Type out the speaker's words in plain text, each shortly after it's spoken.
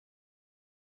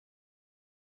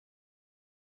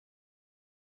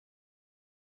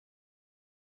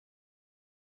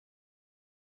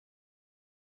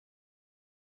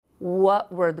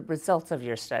What were the results of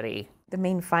your study? The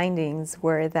main findings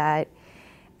were that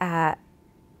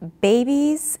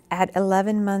babies at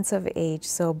 11 months of age,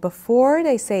 so before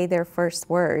they say their first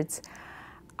words,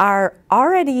 are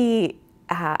already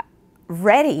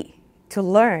ready to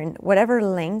learn whatever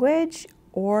language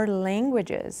or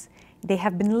languages they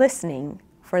have been listening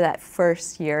for that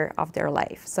first year of their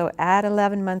life. So at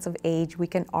 11 months of age, we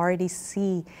can already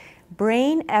see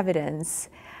brain evidence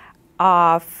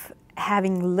of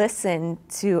having listened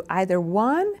to either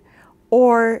one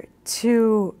or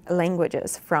two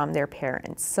languages from their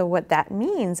parents. So what that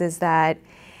means is that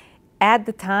at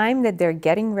the time that they're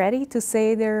getting ready to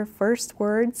say their first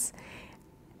words,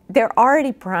 they're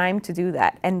already primed to do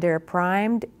that. And they're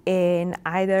primed in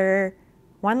either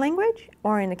one language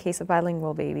or, in the case of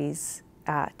bilingual babies,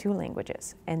 two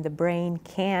languages. And the brain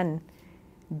can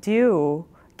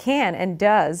and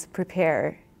does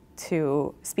prepare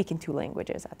to speak in two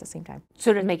languages at the same time.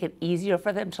 So to make it easier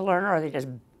for them to learn, or are they just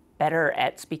better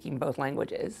at speaking both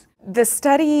languages? The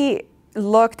study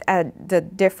looked at the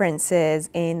differences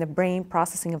in the brain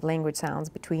processing of language sounds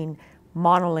between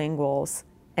monolinguals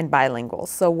and bilinguals.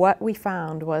 So what we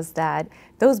found was that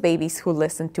those babies who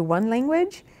listen to one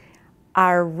language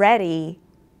are ready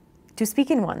to speak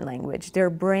in one language.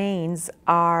 Their brains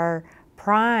are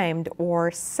primed or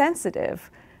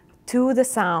sensitive to the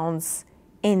sounds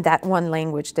in that one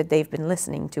language that they've been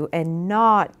listening to, and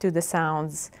not to the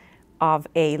sounds of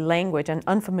a language, an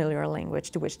unfamiliar language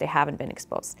to which they haven't been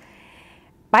exposed.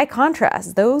 By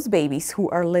contrast, those babies who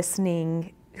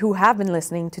have been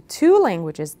listening to two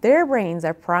languages, their brains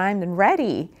are primed and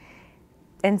ready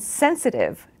and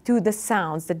sensitive to the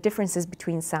sounds, the differences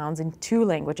between sounds in two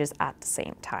languages at the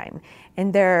same time.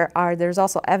 And there's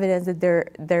also evidence that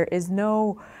there is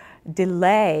no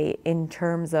delay in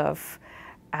terms of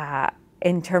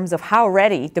how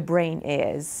ready the brain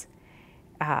is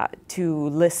to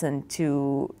listen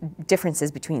to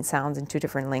differences between sounds in two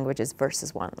different languages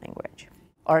versus one language.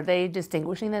 Are they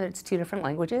distinguishing that it's two different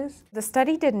languages? The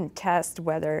study didn't test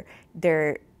whether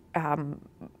they're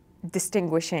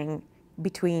distinguishing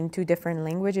between two different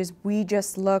languages. We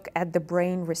just look at the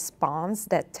brain response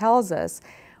that tells us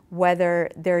whether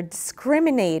they're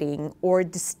discriminating or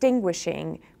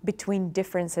distinguishing between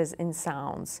differences in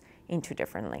sounds in two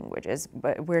different languages.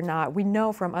 But we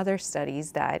know from other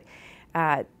studies that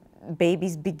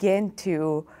babies begin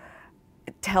to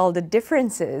tell the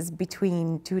differences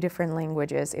between two different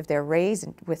languages if they're raised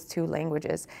with two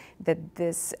languages, that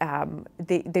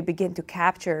they begin to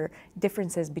capture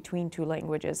differences between two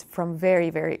languages from very,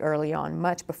 very early on,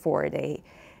 much before they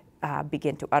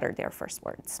begin to utter their first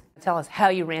words. Tell us how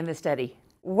you ran the study.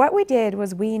 What we did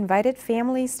was we invited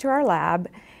families to our lab.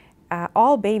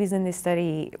 All babies in this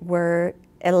study were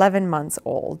 11 months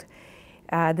old.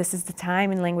 This is the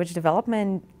time in language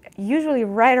development, usually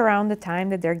right around the time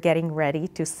that they're getting ready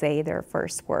to say their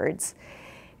first words.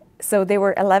 So they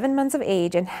were 11 months of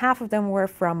age, and half of them were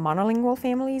from monolingual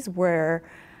families where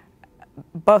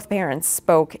both parents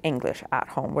spoke English at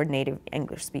home, were native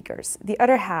English speakers. The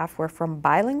other half were from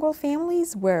bilingual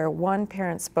families where one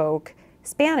parent spoke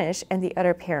Spanish and the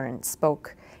other parent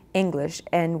spoke English.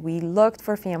 And we looked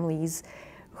for families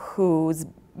whose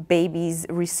babies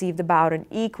received about an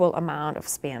equal amount of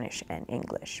Spanish and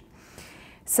English.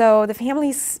 So the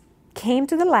families came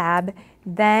to the lab,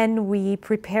 then we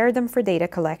prepared them for data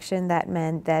collection. That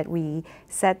meant that we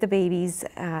set the babies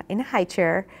in a high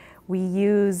chair. We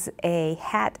use a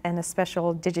hat and a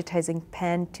special digitizing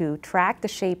pen to track the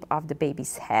shape of the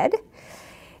baby's head.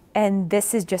 And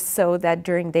this is just so that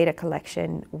during data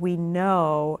collection, we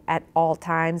know at all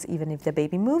times, even if the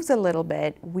baby moves a little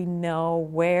bit, we know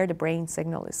where the brain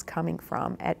signal is coming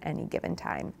from at any given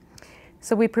time.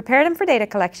 So we prepare them for data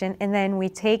collection, and then we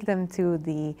take them to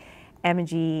the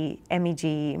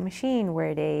MEG machine,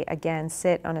 where they again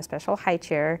sit on a special high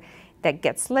chair that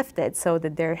gets lifted so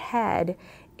that their head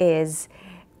is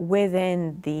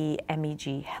within the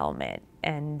MEG helmet.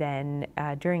 And then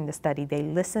during the study, they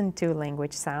listened to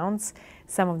language sounds.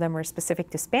 Some of them were specific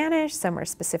to Spanish, some are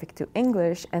specific to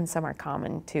English, and some are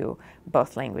common to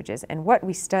both languages. And what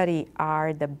we study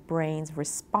are the brain's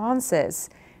responses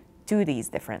to these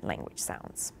different language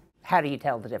sounds. How do you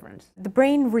tell the difference? The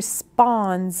brain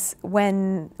responds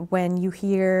when you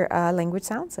hear language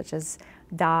sounds such as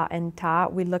da and ta.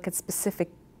 We look at specific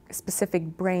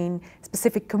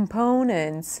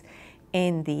components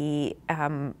in the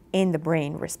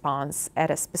brain response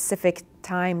at a specific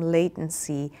time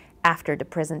latency after the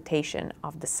presentation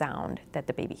of the sound that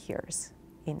the baby hears.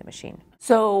 in the machine.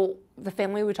 So the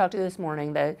family we talked to this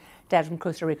morning, the dad's from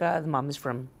Costa Rica, the mom is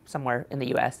from somewhere in the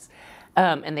U.S.,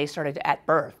 and they started at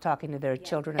birth talking to their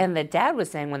children. And the dad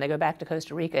was saying when they go back to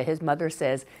Costa Rica, his mother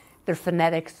says their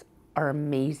phonetics are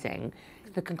amazing.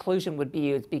 The conclusion would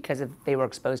be it's because they were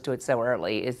exposed to it so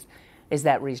early. Is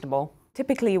that reasonable?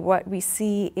 Typically what we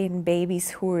see in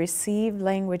babies who receive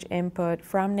language input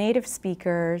from native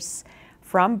speakers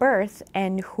from birth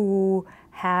and who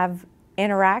have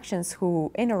interactions,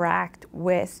 who interact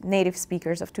with native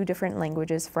speakers of two different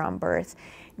languages from birth,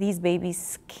 these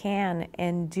babies can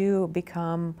and do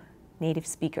become native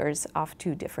speakers of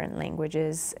two different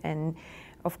languages. And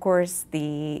of course,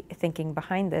 the thinking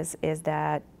behind this is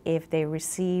that if they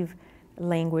receive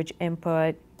language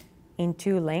input in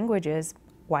two languages,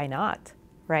 why not,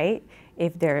 right?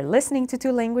 If they're listening to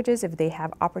two languages, if they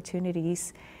have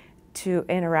opportunities to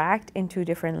interact in two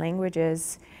different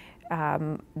languages,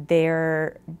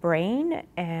 their brain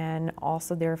and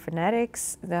also their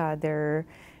phonetics, their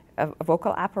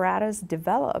vocal apparatus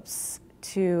develops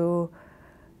to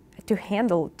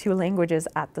handle two languages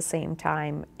at the same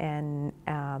time, and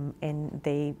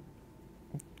they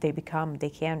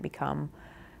can become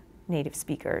native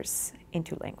speakers in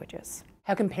two languages.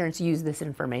 How can parents use this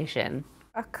information?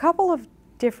 A couple of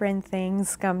different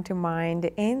things come to mind.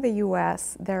 In the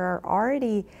US, there are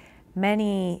already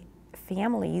many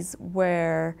families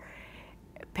where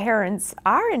parents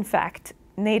are in fact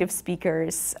native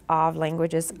speakers of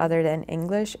languages other than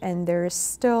English, and there's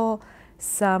still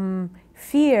some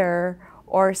fear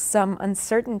or some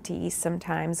uncertainty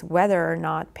sometimes whether or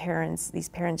not these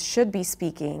parents should be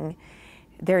speaking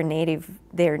their native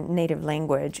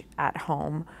language at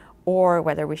home, or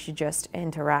whether we should just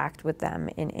interact with them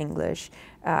in English.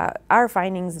 Our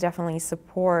findings definitely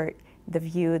support the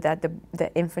view that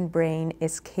the infant brain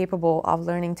is capable of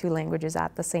learning two languages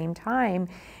at the same time,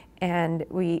 and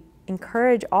we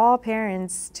encourage all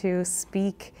parents to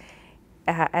speak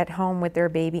at home with their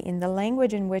baby in the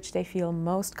language in which they feel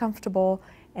most comfortable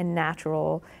and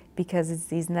natural, because it's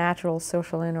these natural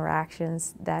social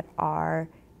interactions that are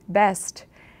best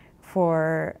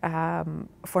for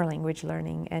language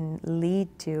learning and lead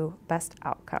to best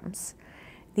outcomes.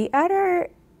 The other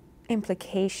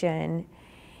implication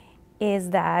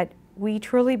is that we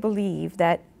truly believe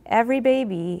that every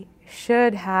baby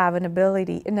should have an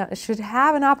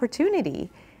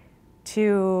opportunity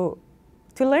to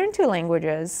learn two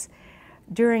languages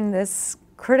during this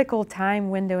critical time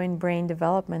window in brain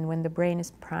development when the brain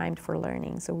is primed for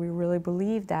learning. So we really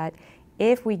believe that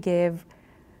if we give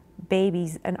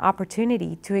babies an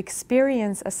opportunity to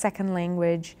experience a second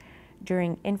language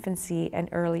during infancy and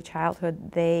early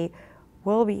childhood, they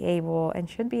will be able and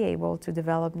should be able to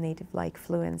develop native-like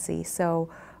fluency. So,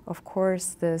 of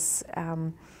course, this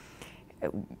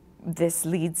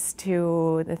leads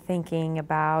to the thinking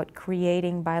about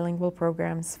creating bilingual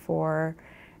programs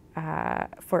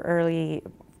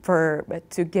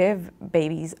to give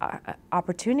babies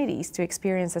opportunities to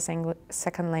experience a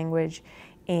second language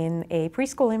in a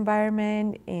preschool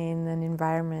environment, in an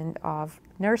environment of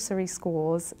nursery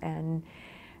schools and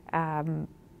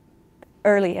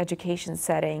early education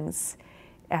settings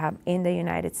in the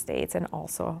United States and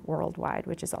also worldwide,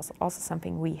 which is also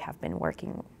something we have been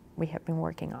working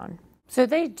on. So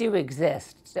they do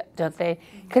exist, don't they?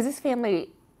 Because this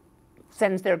family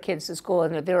sends their kids to school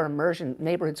and they're immersion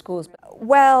neighborhood schools.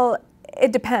 Well,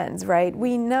 it depends, right?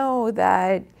 We know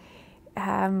that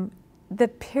the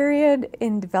period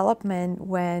in development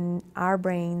when our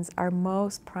brains are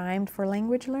most primed for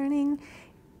language learning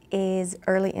is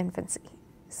early infancy,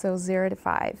 so 0 to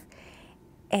 5.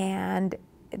 And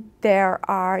there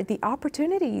are the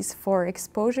opportunities for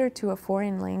exposure to a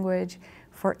foreign language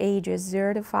for ages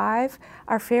 0 to 5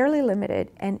 are fairly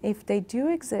limited. And if they do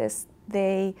exist,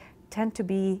 they tend to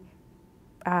be,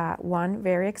 one,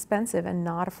 very expensive and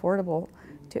not affordable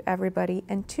to everybody.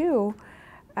 And two,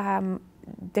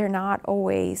 they're not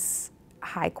always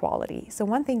high quality. So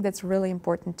one thing that's really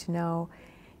important to know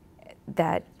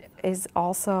that is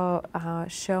also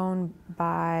shown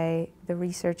by the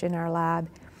research in our lab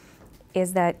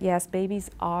is that yes, babies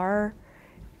are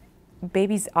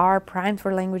primed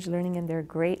for language learning and they're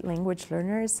great language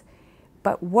learners,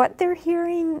 but what they're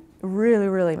hearing really,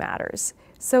 really matters.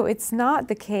 So it's not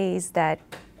the case that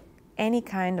any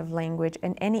kind of language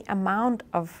and any amount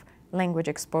of language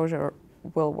exposure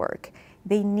will work.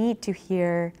 They need to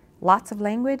hear lots of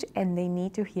language and they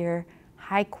need to hear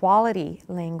high quality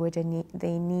language, and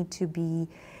they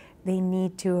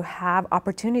need to have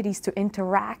opportunities to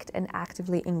interact and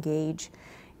actively engage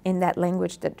in that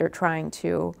language that they're trying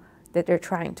to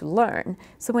learn.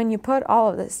 So when you put all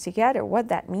of this together, what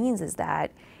that means is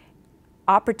that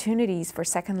opportunities for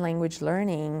second language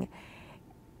learning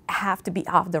have to be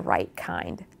of the right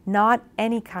kind. Not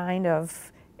any kind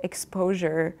of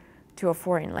exposure to a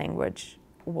foreign language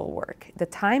will work. The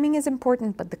timing is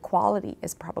important, but the quality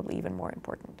is probably even more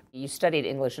important. You studied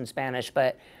English and Spanish,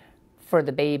 but for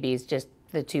the babies, just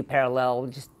the two parallel,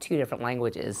 just two different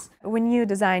languages. When you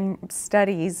design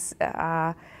studies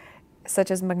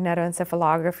such as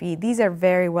magnetoencephalography, these are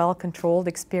very well-controlled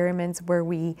experiments where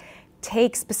we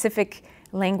take specific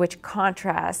language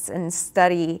contrasts and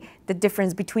study the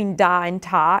difference between da and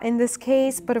ta in this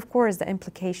case, but of course the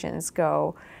implications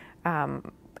go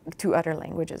to other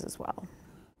languages as well.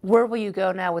 Where will you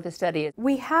go now with the study?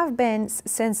 We have been,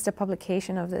 since the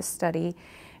publication of this study,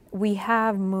 we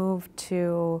have moved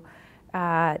to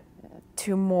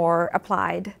more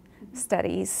applied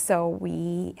studies. So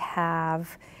we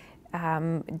have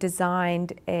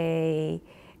designed a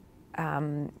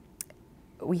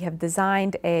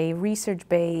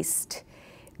research-based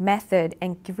method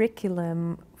and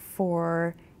curriculum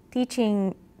for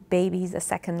teaching babies a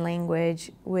second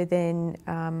language within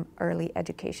early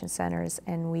education centers,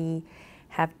 and we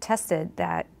have tested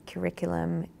that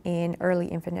curriculum in early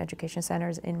infant education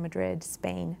centers in Madrid,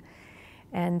 Spain.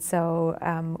 And so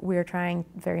we're trying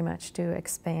very much to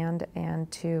expand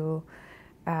and to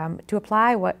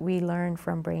apply what we learn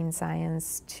from brain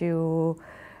science to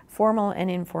formal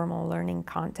and informal learning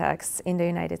contexts in the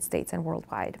United States and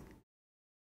worldwide.